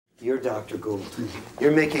you're Dr. Gould.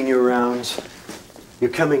 You're making your rounds. You're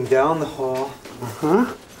coming down the hall.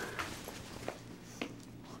 Uh-huh.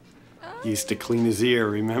 He used to clean his ear,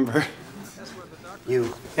 remember?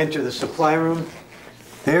 You enter the supply room.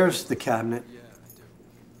 There's the cabinet.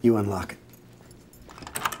 You unlock it.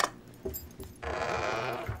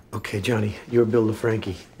 Okay, Johnny, you're Bill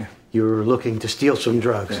LaFranchi. Yeah. You're looking to steal some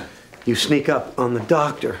drugs. Yeah. You sneak up on the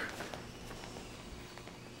doctor.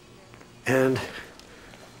 And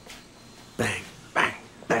bang, bang,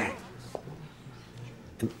 bang.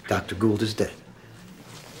 And Dr. Gould is dead.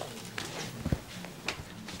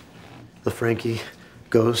 LaFranchi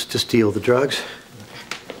goes to steal the drugs.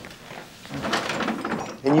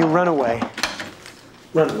 And you run away.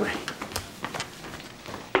 Run away.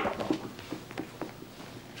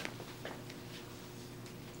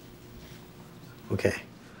 Okay.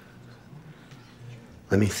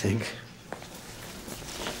 Let me think.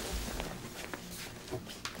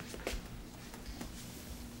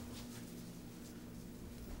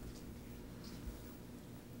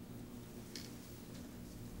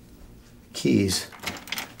 Keys.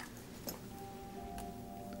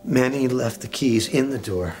 Manny left the keys in the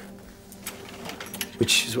door,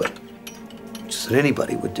 which is what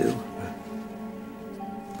anybody would do.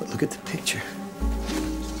 But look at the picture.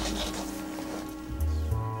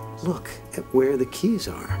 Look at where the keys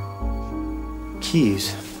are.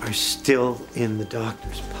 Keys are still in the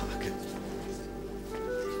doctor's pocket.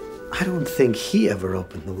 I don't think he ever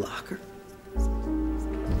opened the locker.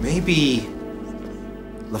 Maybe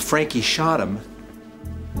LaFranchi shot him,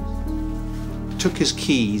 took his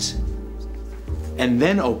keys, and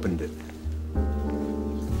then opened it.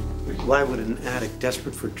 Why would an addict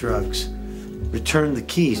desperate for drugs return the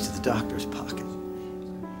keys to the doctor's pocket?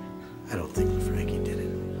 I don't think LaFranchi did it.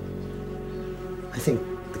 I think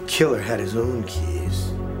the killer had his own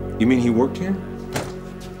keys. You mean he worked here?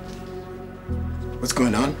 What's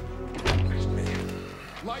going on?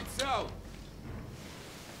 Lights out!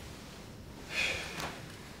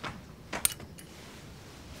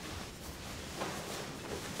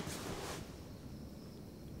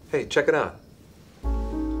 Hey, check it out.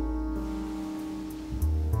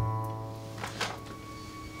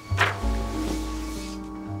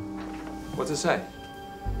 What's it say?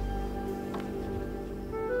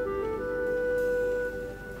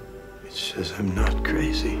 It says I'm not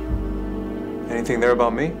crazy. Anything there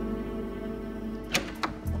about me?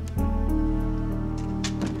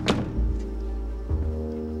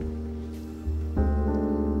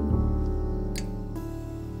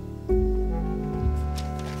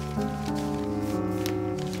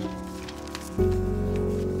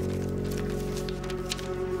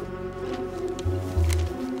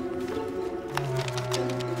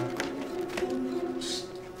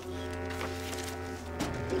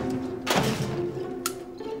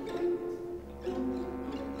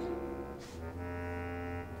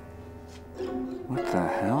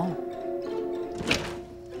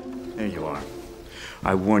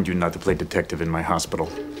 I warned you not to play detective in my hospital.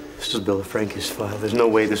 This is Bill LaFranchi's file. There's no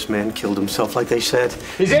way this man killed himself like they said.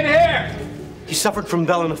 He's in here! He suffered from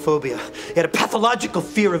belanophobia. He had a pathological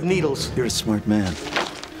fear of needles. You're a smart man.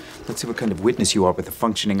 Let's see what kind of witness you are with a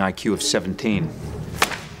functioning IQ of 17.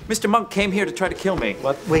 Mr. Monk came here to try to kill me.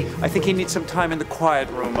 What? Wait. I think he needs some time in the quiet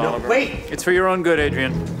room, No, Oliver. wait! It's for your own good,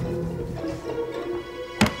 Adrian.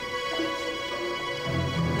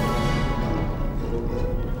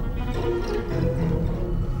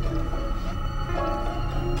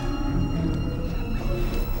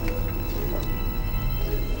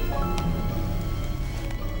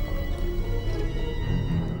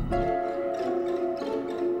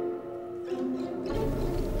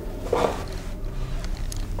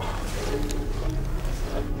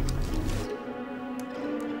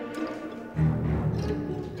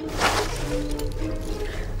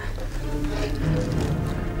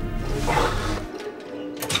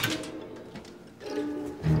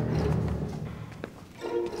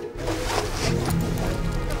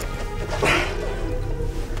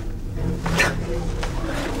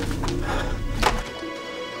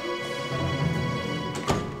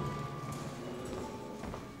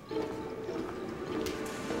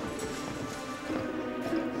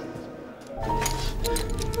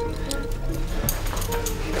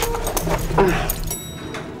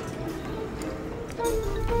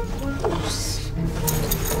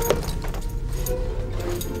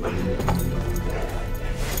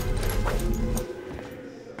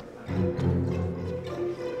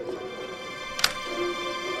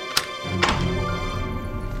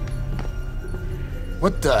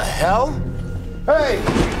 What the hell? Hey!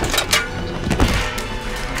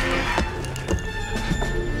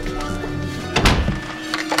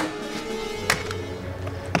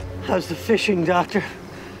 How's the fishing, Doctor?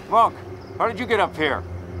 Monk, how did you get up here?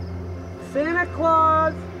 Santa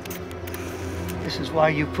Claus! This is why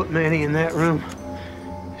you put Manny in that room.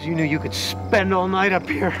 Because you knew you could spend all night up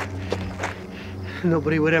here.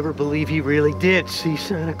 Nobody would ever believe he really did see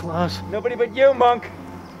Santa Claus. Nobody but you, Monk.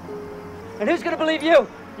 And who's gonna believe you?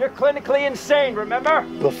 You're clinically insane, remember?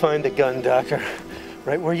 We'll find the gun, Doctor.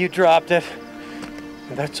 Right where you dropped it.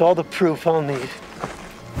 And that's all the proof I'll need.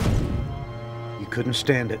 You couldn't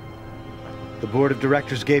stand it. The board of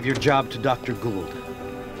directors gave your job to Dr. Gould.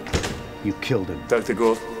 You killed him. Dr.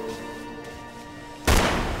 Gould?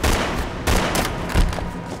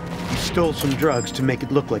 You stole some drugs to make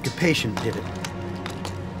it look like a patient did it.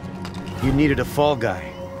 You needed a fall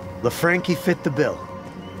guy. LaFranchi fit the bill.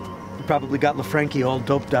 You probably got LaFranchi all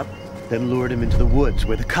doped up, then lured him into the woods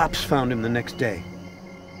where the cops found him the next day.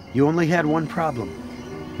 You only had one problem.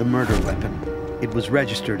 The murder weapon. It was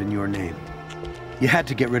registered in your name. You had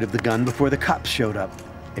to get rid of the gun before the cops showed up,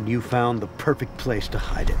 and you found the perfect place to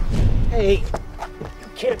hide it. Hey, you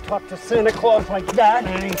can't talk to Santa Claus like that,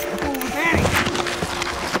 Manny.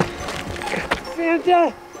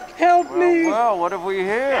 Santa, help me! Well, what have we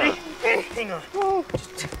here? Manny, hang on.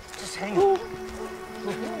 Just hang on.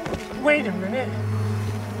 Wait a minute.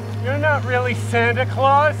 You're not really Santa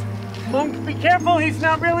Claus. Monk, be careful, he's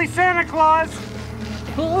not really Santa Claus.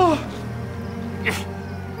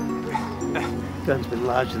 Gun's been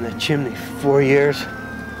lodged in that chimney for 4 years.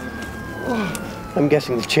 I'm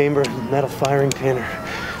guessing the chamber and the metal firing pin are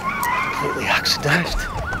completely oxidized.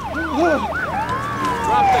 Drop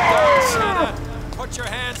the gun, Santa. Put your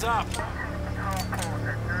hands up.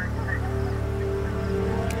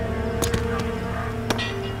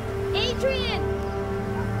 Adrian!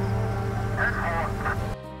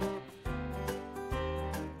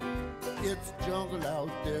 It's jungle out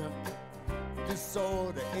there.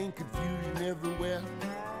 Disorder and confusion everywhere.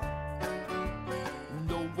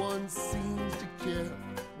 No one seems to care.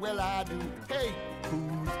 Well, I do. Hey,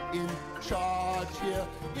 who's in charge here?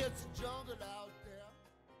 It's jungle out.